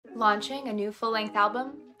launching a new full-length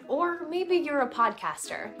album, or maybe you're a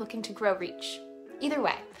podcaster looking to grow reach. Either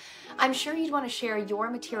way, I'm sure you'd want to share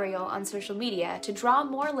your material on social media to draw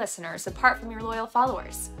more listeners apart from your loyal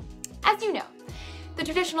followers. As you know, the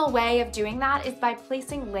traditional way of doing that is by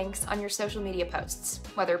placing links on your social media posts,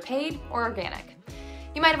 whether paid or organic.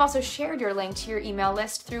 You might have also shared your link to your email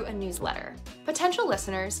list through a newsletter. Potential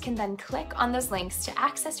listeners can then click on those links to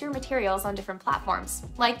access your materials on different platforms,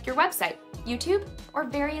 like your website, YouTube, or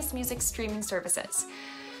various music streaming services.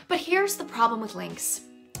 But here's the problem with links.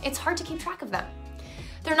 It's hard to keep track of them.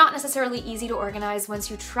 They're not necessarily easy to organize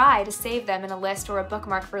once you try to save them in a list or a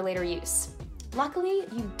bookmark for later use. Luckily,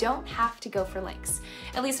 you don't have to go for links,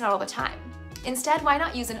 at least not all the time. Instead, why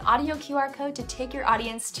not use an audio QR code to take your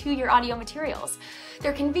audience to your audio materials?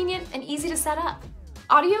 They're convenient and easy to set up.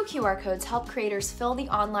 Audio QR codes help creators fill the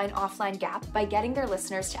online-offline gap by getting their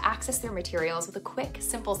listeners to access their materials with a quick,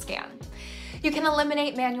 simple scan. You can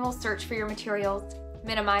eliminate manual search for your materials,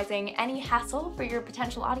 minimizing any hassle for your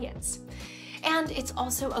potential audience. And it's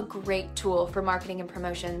also a great tool for marketing and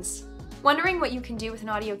promotions. Wondering what you can do with an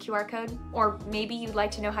audio QR code? Or maybe you'd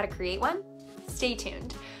like to know how to create one? Stay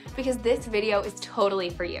tuned, because this video is totally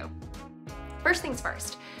for you. First things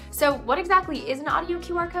first. So what exactly is an audio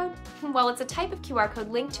QR code? Well, it's a type of QR code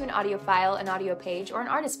linked to an audio file, an audio page, or an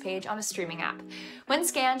artist page on a streaming app. When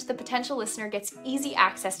scanned, the potential listener gets easy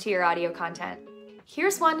access to your audio content.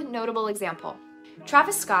 Here's one notable example.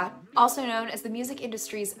 Travis Scott, also known as the music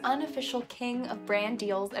industry's unofficial king of brand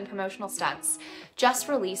deals and promotional stunts, just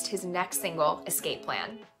released his next single, Escape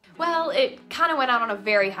Plan. Well, it kind of went out on a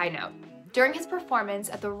very high note. During his performance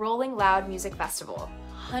at the Rolling Loud Music Festival,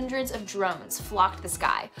 hundreds of drones flocked the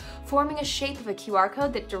sky, forming a shape of a QR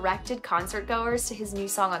code that directed concertgoers to his new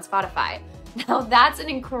song on Spotify. Now that's an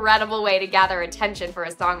incredible way to gather attention for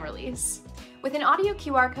a song release. With an audio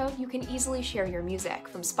QR code, you can easily share your music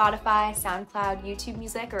from Spotify, Soundcloud, YouTube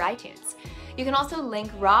Music, or iTunes. You can also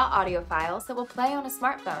link raw audio files that will play on a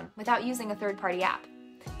smartphone without using a third-party app.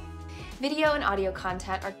 Video and audio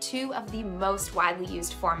content are two of the most widely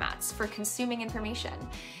used formats for consuming information.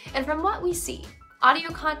 And from what we see,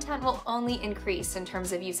 audio content will only increase in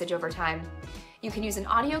terms of usage over time. You can use an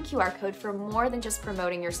audio QR code for more than just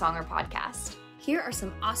promoting your song or podcast. Here are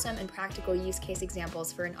some awesome and practical use case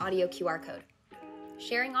examples for an audio QR code.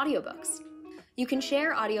 Sharing audiobooks. You can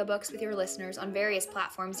share audiobooks with your listeners on various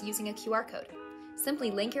platforms using a QR code.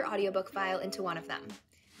 Simply link your audiobook file into one of them.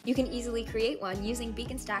 You can easily create one using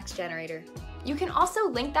Beaconstack's generator. You can also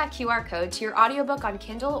link that QR code to your audiobook on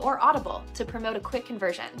Kindle or Audible to promote a quick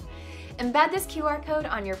conversion. Embed this QR code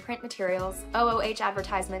on your print materials, OOH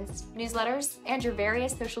advertisements, newsletters, and your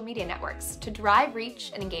various social media networks to drive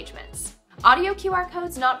reach and engagements. Audio QR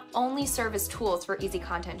codes not only serve as tools for easy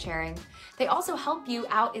content sharing, they also help you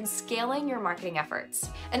out in scaling your marketing efforts.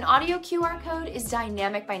 An audio QR code is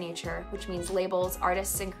dynamic by nature, which means labels,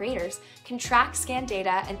 artists, and creators can track scanned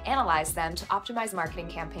data and analyze them to optimize marketing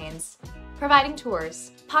campaigns. Providing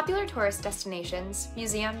tours. Popular tourist destinations,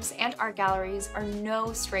 museums, and art galleries are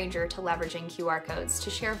no stranger to leveraging QR codes to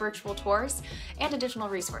share virtual tours and additional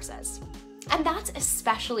resources. And that's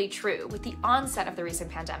especially true with the onset of the recent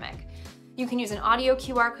pandemic. You can use an audio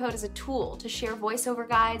QR code as a tool to share voiceover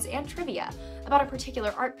guides and trivia about a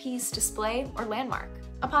particular art piece, display, or landmark.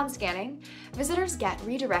 Upon scanning, visitors get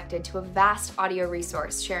redirected to a vast audio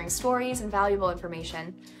resource sharing stories and valuable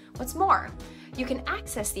information. What's more, you can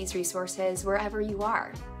access these resources wherever you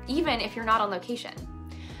are, even if you're not on location.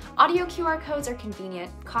 Audio QR codes are convenient,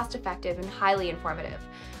 cost-effective, and highly informative,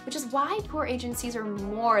 which is why tour agencies are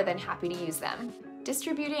more than happy to use them.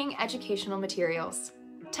 Distributing educational materials.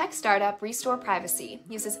 Tech startup Restore Privacy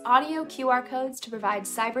uses audio QR codes to provide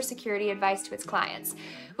cybersecurity advice to its clients,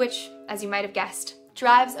 which, as you might have guessed,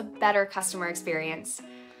 drives a better customer experience.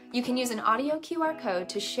 You can use an audio QR code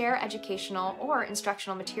to share educational or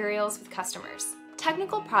instructional materials with customers.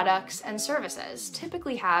 Technical products and services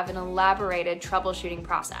typically have an elaborated troubleshooting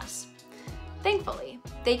process. Thankfully,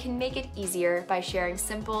 they can make it easier by sharing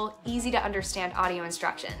simple, easy-to-understand audio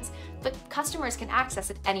instructions, but customers can access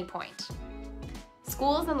at any point.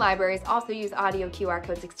 Schools and libraries also use audio QR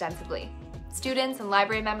codes extensively. Students and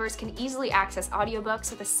library members can easily access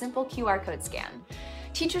audiobooks with a simple QR code scan.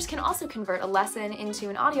 Teachers can also convert a lesson into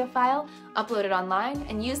an audio file, upload it online,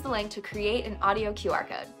 and use the link to create an audio QR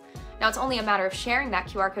code. Now it's only a matter of sharing that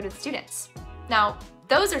QR code with students. Now,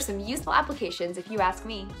 those are some useful applications if you ask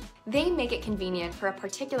me. They make it convenient for a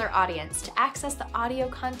particular audience to access the audio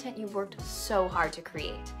content you've worked so hard to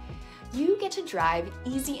create. You get to drive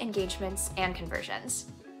easy engagements and conversions.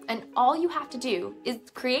 And all you have to do is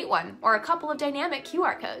create one or a couple of dynamic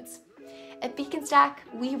QR codes. At Beaconstack,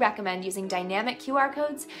 we recommend using dynamic QR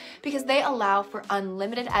codes because they allow for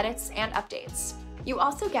unlimited edits and updates. You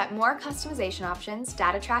also get more customization options,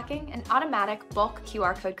 data tracking, and automatic bulk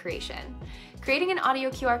QR code creation. Creating an audio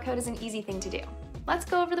QR code is an easy thing to do. Let's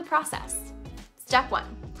go over the process. Step 1.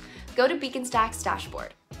 Go to Beaconstack's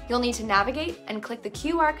dashboard. You'll need to navigate and click the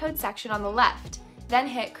QR code section on the left, then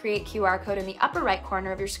hit Create QR Code in the upper right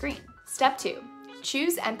corner of your screen. Step 2.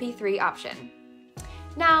 Choose MP3 option.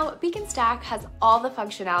 Now, Beaconstack has all the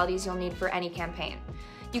functionalities you'll need for any campaign.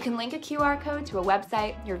 You can link a QR code to a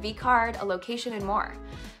website, your vCard, a location, and more.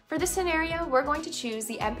 For this scenario, we're going to choose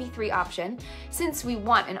the MP3 option since we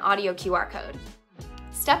want an audio QR code.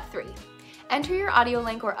 Step 3. Enter your audio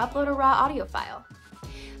link or upload a raw audio file.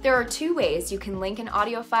 There are 2 ways you can link an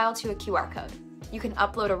audio file to a QR code. You can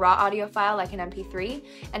upload a raw audio file like an MP3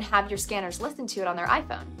 and have your scanners listen to it on their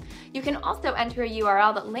iPhone. You can also enter a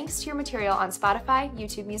URL that links to your material on Spotify,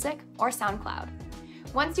 YouTube Music, or Soundcloud.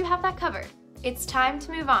 Once you have that covered, it's time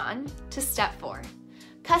to move on to step 4.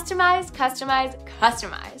 Customize, customize,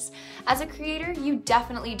 customize. As a creator, you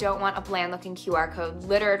definitely don't want a bland-looking QR code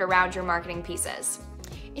littered around your marketing pieces.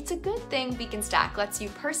 It's a good thing Beaconstack lets you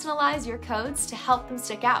personalize your codes to help them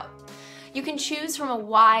stick out. You can choose from a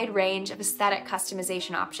wide range of aesthetic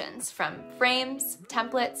customization options, from frames,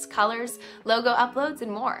 templates, colors, logo uploads, and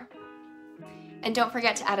more. And don't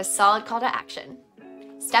forget to add a solid call to action.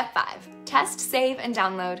 Step 5. Test, save, and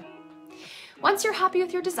download. Once you're happy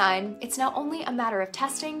with your design, it's now only a matter of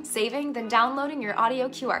testing, saving, then downloading your audio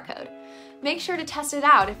QR code. Make sure to test it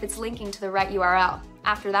out if it's linking to the right URL.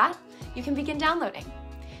 After that, you can begin downloading.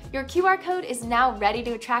 Your QR code is now ready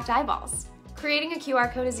to attract eyeballs. Creating a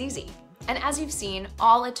QR code is easy. And as you've seen,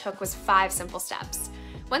 all it took was 5 simple steps.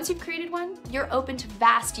 Once you've created one, you're open to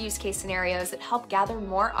vast use case scenarios that help gather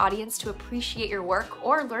more audience to appreciate your work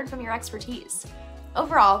or learn from your expertise.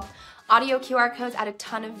 Overall, audio QR codes add a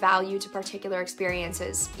ton of value to particular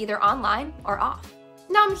experiences, either online or off.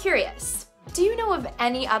 Now I'm curious, do you know of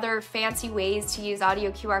any other fancy ways to use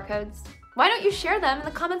audio QR codes? Why don't you share them in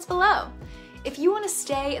the comments below? If you want to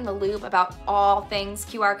stay in the loop about all things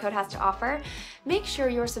QR code has to offer, make sure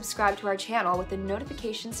you're subscribed to our channel with the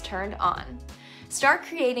notifications turned on. Start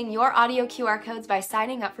creating your audio QR codes by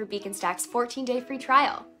signing up for Beaconstack's 14-day free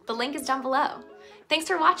trial. The link is down below. Thanks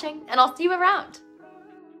for watching, and I'll see you around.